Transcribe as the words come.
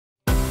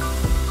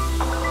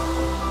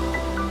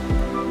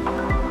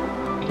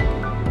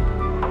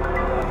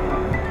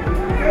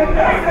The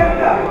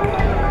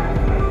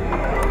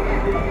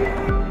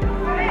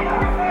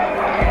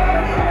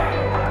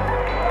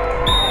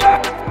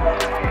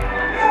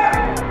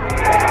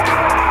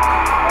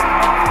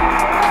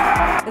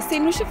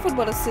St. Lucia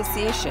Football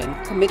Association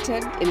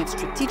committed in its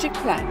strategic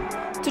plan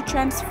to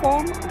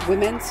transform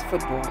women's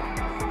football,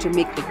 to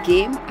make the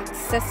game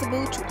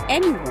accessible to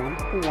anyone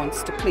who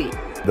wants to play.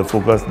 The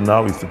focus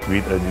now is to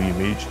create a new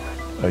image,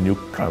 a new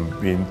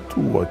campaign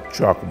to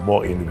attract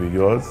more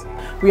individuals.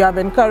 We have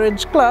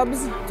encouraged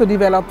clubs to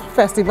develop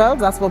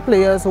festivals, that's for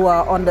players who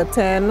are under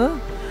 10,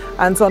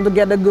 and so on, to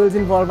get the girls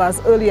involved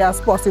as early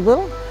as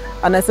possible.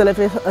 And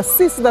SLFA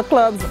assists the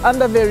clubs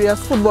under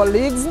various football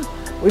leagues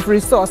with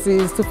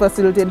resources to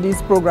facilitate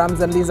these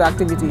programs and these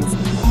activities.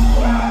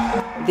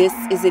 This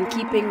is in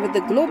keeping with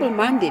the global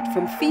mandate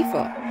from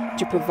FIFA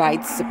to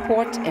provide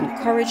support,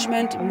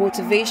 encouragement,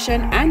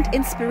 motivation and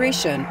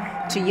inspiration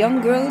to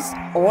young girls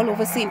all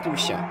over St.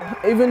 Lucia.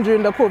 Even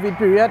during the COVID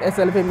period,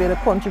 SLFA made a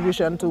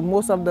contribution to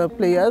most of the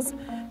players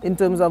in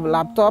terms of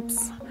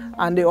laptops,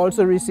 and they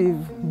also receive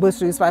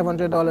bursaries,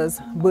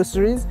 $500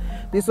 bursaries.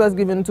 This was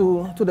given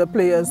to the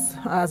players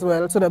as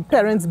well, so the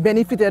parents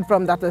benefited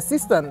from that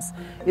assistance.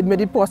 It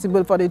made it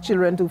possible for the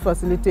children to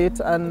facilitate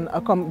and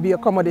be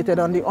accommodated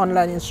on the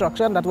online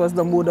instruction. That was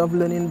the mode of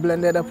learning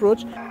blended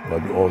approach.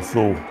 But we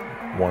also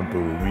want to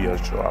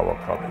reassure our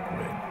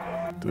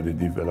commitment to the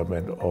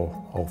development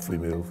of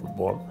female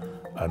football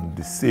and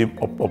the same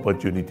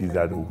opportunities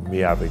that may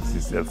have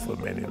existed for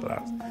many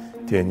last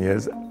 10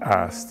 years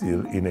are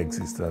still in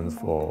existence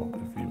for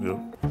the female.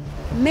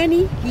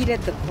 Many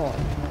heeded the call,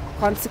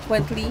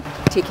 consequently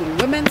taking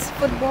women's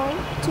football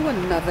to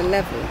another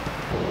level.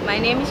 My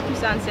name is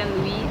Christian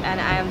Louis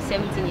and I am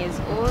 17 years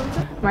old.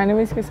 My name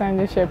is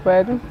Cassandra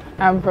Shepherd.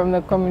 I'm from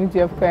the community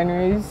of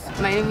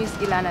Penrith. My name is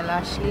Ilana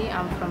Lashley.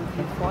 I'm from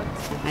Beaufort.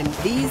 And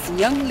these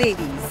young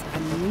ladies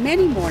and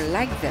many more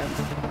like them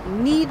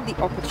need the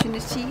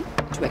opportunity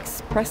to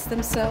express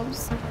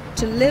themselves,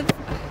 to live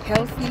a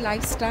healthy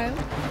lifestyle,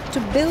 to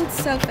build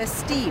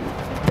self-esteem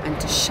and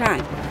to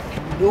shine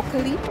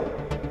locally,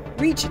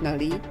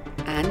 regionally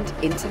and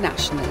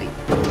internationally.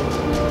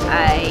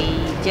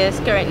 I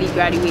just currently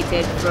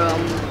graduated from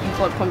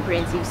Beaufort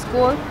Comprehensive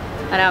School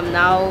and I'm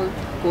now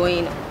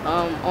going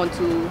on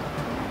to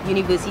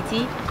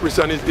university.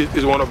 Christian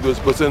is one of those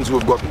persons who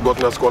have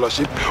gotten a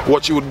scholarship.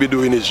 What she would be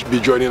doing is be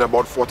joining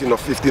about 14 or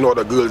 15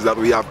 other girls that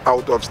we have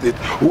out of state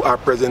who are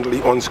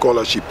presently on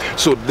scholarship.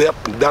 So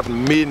that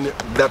main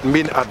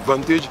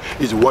advantage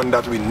is one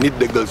that we need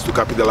the girls to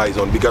capitalize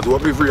on, because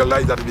what we've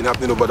realized that has been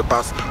happening over the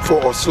past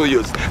 4 or so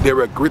years, there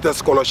are greater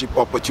scholarship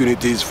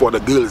opportunities for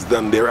the girls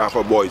than there are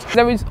for boys.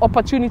 There is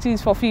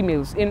opportunities for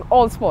females in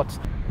all sports.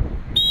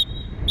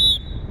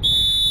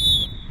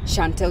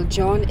 Chantel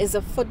John is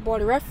a football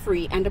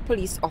referee and a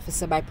police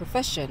officer by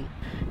profession.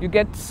 You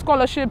get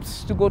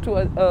scholarships to go to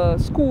a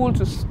school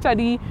to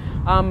study.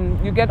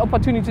 You get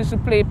opportunities to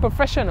play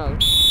professional.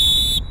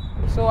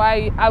 So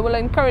I will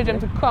encourage them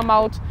to come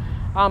out,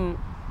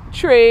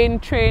 train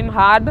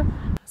hard.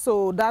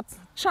 So that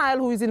child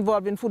who is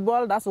involved in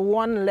football, that's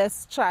one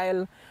less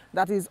child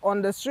that is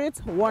on the street,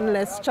 one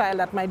less child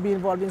that might be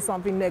involved in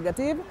something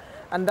negative.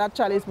 And that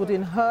child is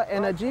putting her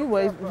energy,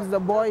 whereas the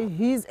boy,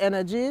 his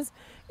energies,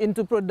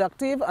 into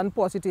productive and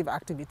positive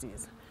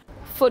activities.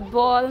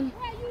 Football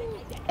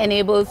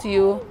enables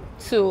you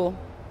to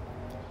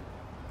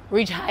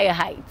reach higher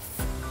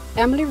heights.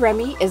 Emily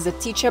Remy is a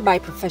teacher by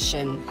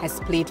profession, has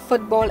played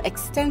football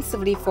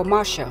extensively for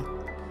Marcia.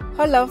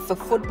 Her love for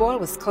football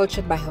was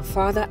cultured by her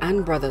father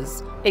and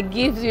brothers. It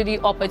gives you the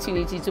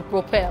opportunity to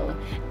propel,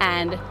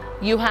 and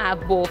you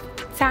have both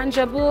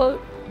tangible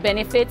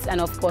benefits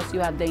and of course you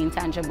have the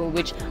intangible,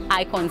 which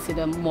I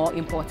consider more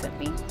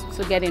importantly.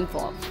 So get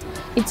involved.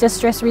 It's a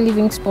stress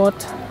relieving sport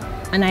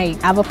and I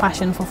have a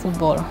passion for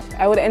football.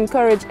 I would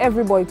encourage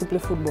everybody to play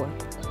football.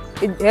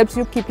 It helps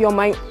you keep your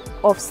mind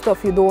off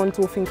stuff you don't want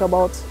to think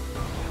about.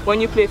 When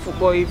you play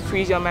football, it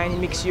frees your mind, it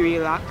makes you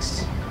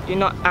relax. You're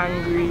not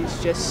angry,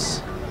 it's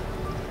just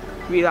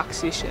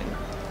relaxation.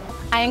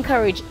 I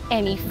encourage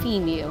any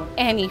female,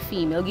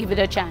 give it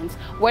a chance.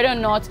 Whether or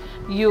not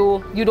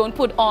you don't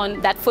put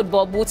on that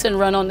football boots and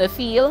run on the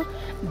field,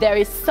 there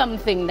is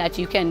something that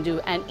you can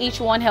do, and each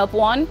one help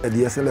one. The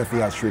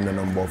SLFA has trained a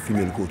number of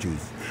female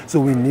coaches,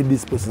 so we need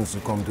these persons to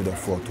come to the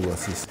fore to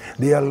assist.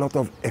 There are a lot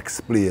of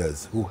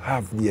ex-players who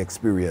have the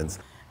experience.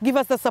 Give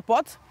us the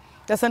support.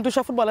 The St.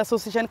 Lucia Football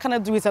Association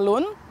cannot do it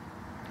alone.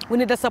 We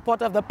need the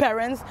support of the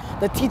parents,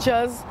 the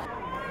teachers.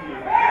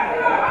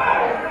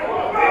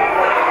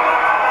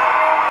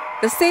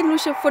 The St.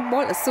 Lucia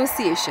Football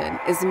Association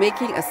is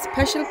making a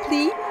special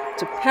plea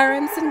to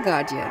parents and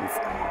guardians,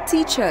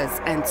 teachers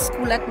and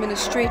school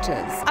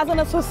administrators. As an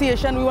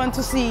association, we want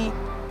to see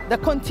the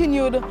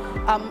continued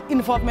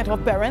involvement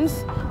of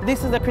parents.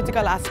 This is a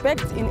critical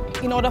aspect.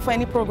 In order for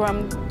any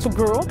program to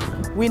grow,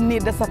 we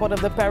need the support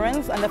of the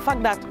parents, and the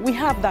fact that we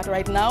have that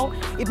right now,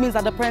 it means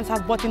that the parents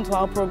have bought into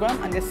our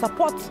program and the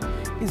support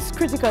is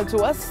critical to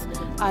us,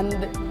 and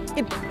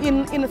it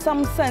in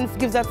some sense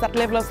gives us that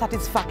level of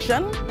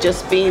satisfaction.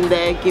 Just being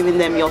there, giving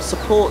them your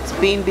support,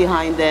 being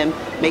behind them,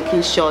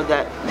 making sure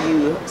that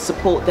you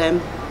support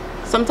them.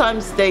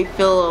 Sometimes they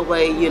feel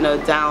away, you know,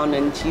 down,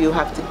 and you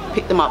have to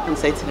pick them up and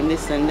say to them,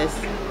 listen,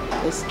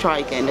 let's try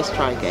again, let's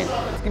try again.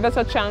 Give us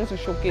a chance to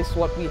showcase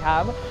what we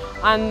have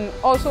and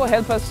also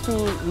help us to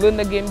learn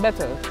the game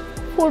better.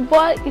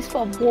 Football is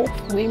for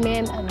both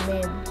women and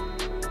men.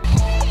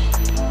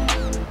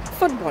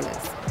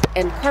 Footballers,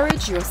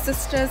 encourage your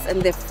sisters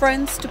and their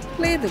friends to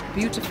play the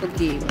beautiful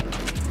game.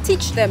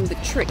 Teach them the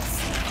tricks,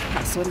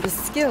 pass on the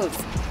skills,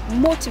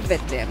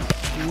 motivate them,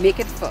 make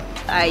it fun.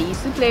 I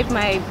used to play with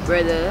my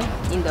brother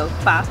in the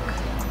park,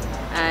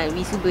 and we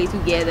used to play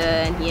together,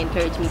 and he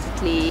encouraged me to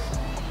play.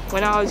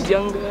 When I was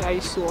younger, I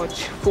used to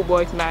watch football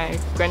with my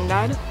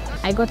granddad.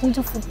 I got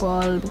into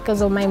football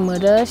because of my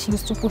mother. She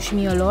used to push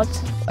me a lot.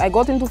 I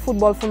got into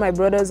football for my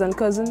brothers and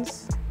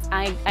cousins.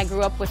 I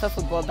grew up with a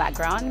football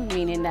background,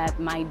 meaning that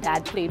my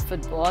dad played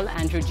football,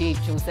 Andrew J.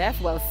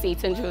 Joseph, well,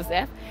 Satan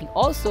Joseph.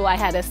 Also, I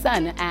had a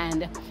son,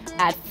 and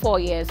at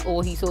 4 years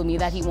old, he told me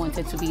that he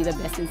wanted to be the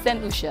best in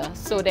St. Lucia.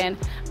 So then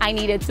I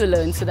needed to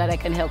learn so that I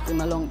can help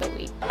him along the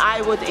way.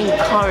 I would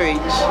encourage,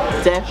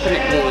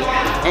 definitely,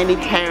 any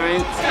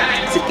parents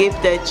to give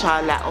their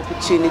child that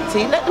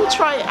opportunity. Let them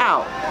try it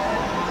out.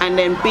 And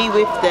then be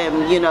with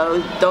them, you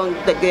know, don't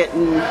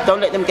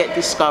let them get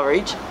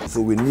discouraged.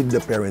 So we need the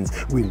parents,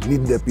 we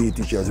need the PE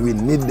teachers, we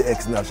need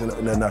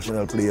the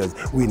national players,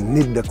 we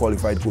need the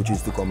qualified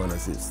coaches to come and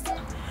assist.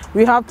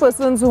 We have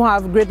persons who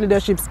have great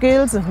leadership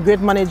skills,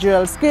 great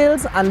managerial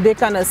skills, and they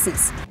can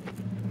assist.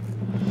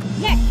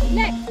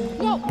 Next,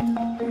 go!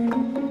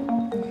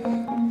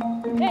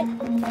 Hey.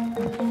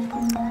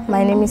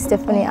 My name is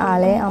Stephanie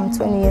Ale, I'm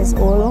 20 years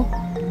old.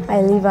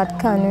 I live at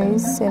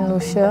Canaries, St.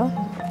 Lucia.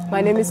 My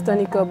name is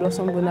Tanika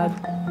Blossom Bernard,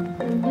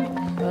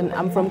 and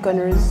I'm from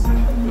Canaries.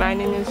 My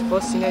name is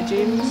Faustina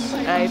James.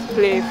 I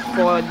play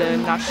for the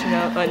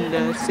national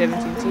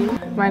under-17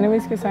 team. My name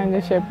is Cassandra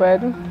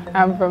Shepherd.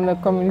 I'm from the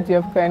community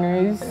of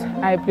Canaries.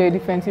 I play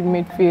defensive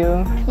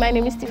midfield. My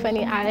name is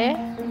Tiffany Ale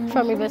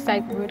from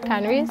Riverside Road,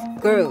 Canaries.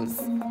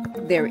 Girls,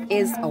 there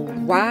is a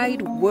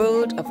wide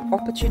world of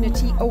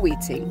opportunity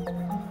awaiting.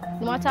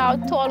 No matter how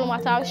tall, no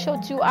matter how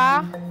short you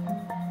are,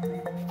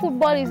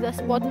 football is the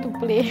sport to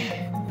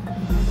play.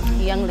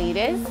 Young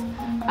ladies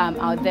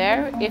out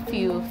there, if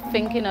you're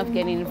thinking of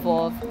getting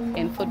involved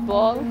in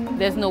football,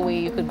 there's no way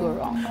you could go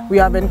wrong. We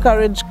have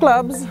encouraged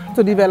clubs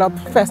to develop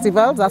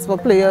festivals, that's for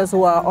players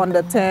who are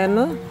under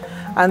 10,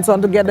 and so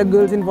on, to get the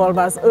girls involved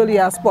as early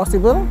as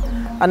possible.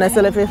 And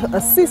SLFA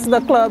assists the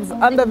clubs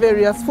and the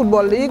various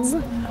football leagues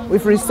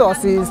with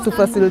resources to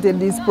facilitate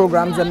these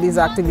programs and these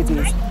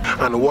activities.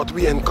 And what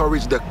we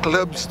encourage the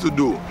clubs to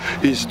do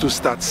is to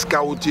start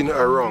scouting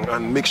around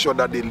and make sure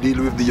that they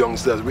deal with the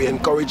youngsters. We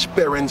encourage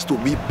parents to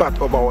be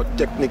part of our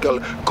technical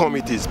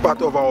committees,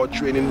 part of our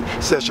training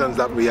sessions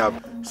that we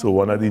have. So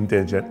one of the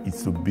intentions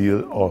is to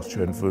build or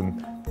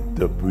strengthen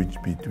the bridge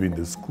between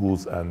the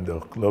schools and the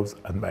clubs,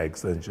 and by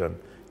extension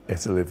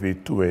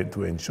SLFA,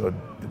 to ensure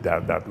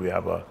that we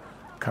have a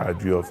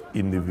cadre of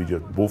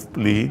individuals both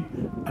playing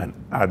and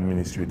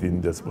administrating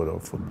the sport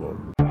of football.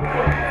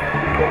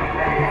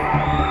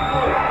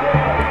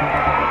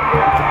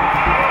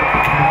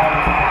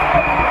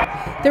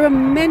 There are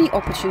many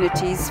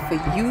opportunities for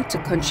you to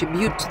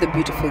contribute to the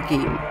beautiful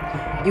game.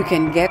 You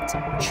can get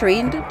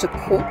trained to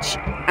coach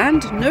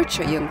and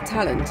nurture young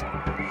talent.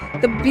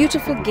 The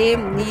beautiful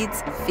game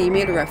needs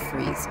female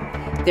referees.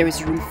 There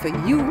is room for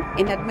you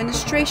in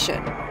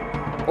administration,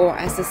 or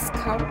as a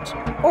scout,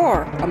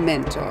 or a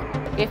mentor.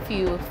 If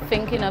you're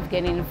thinking of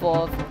getting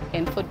involved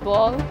in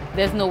football,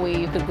 there's no way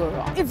you could go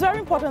wrong. It's very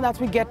important that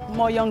we get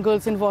more young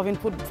girls involved in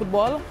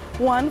football.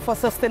 One, for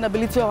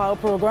sustainability of our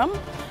program.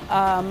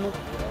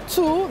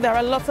 Two, there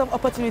are lots of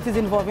opportunities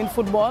involved in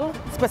football,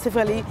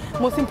 specifically,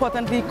 most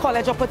importantly,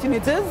 college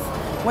opportunities.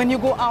 When you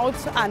go out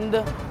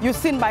and you're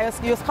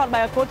scout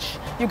by a coach,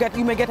 you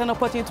may get an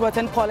opportunity to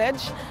attend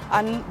college,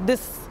 and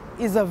this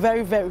is a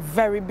very, very,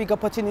 very big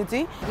opportunity.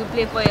 You could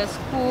play for your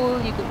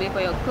school, you could play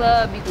for your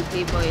club, you could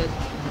play for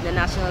the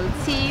national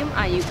team,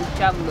 and you could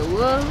travel the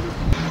world.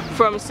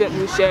 From St.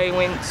 Lucia, I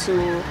went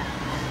to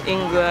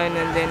England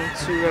and then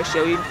to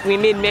Russia. We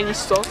made many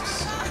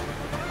stops,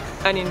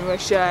 and in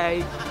Russia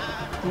I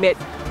met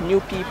new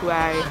people.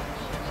 I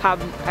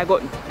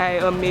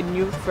made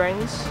new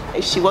friends.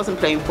 If she wasn't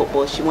playing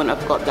football, she wouldn't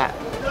have got that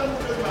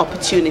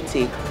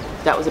opportunity.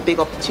 That was a big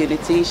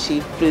opportunity.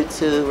 She flew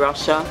to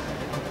Russia.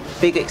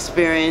 Big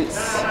experience.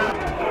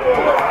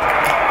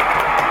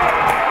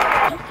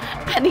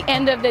 At the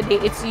end of the day,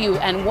 it's you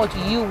and what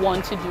you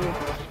want to do.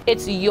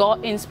 It's your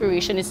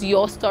inspiration, it's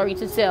your story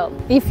to tell.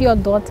 If your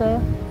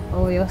daughter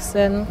or your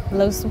son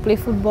loves to play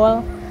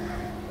football,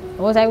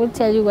 what I would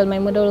tell you, well, my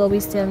mother will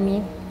always tell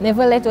me,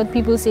 never let what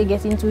people say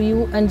get into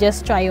you, and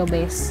just try your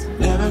best.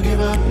 Never give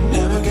up,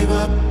 never give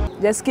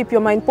up. Just keep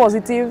your mind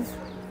positive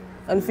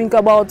and think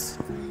about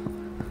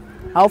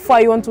how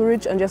far you want to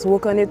reach and just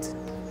work on it,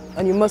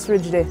 and you must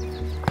reach there.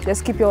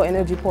 Just keep your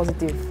energy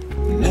positive.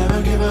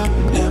 Never give up,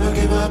 never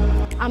give up.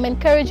 I'm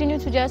encouraging you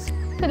to just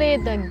play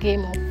the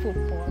game of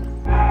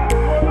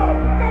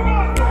football.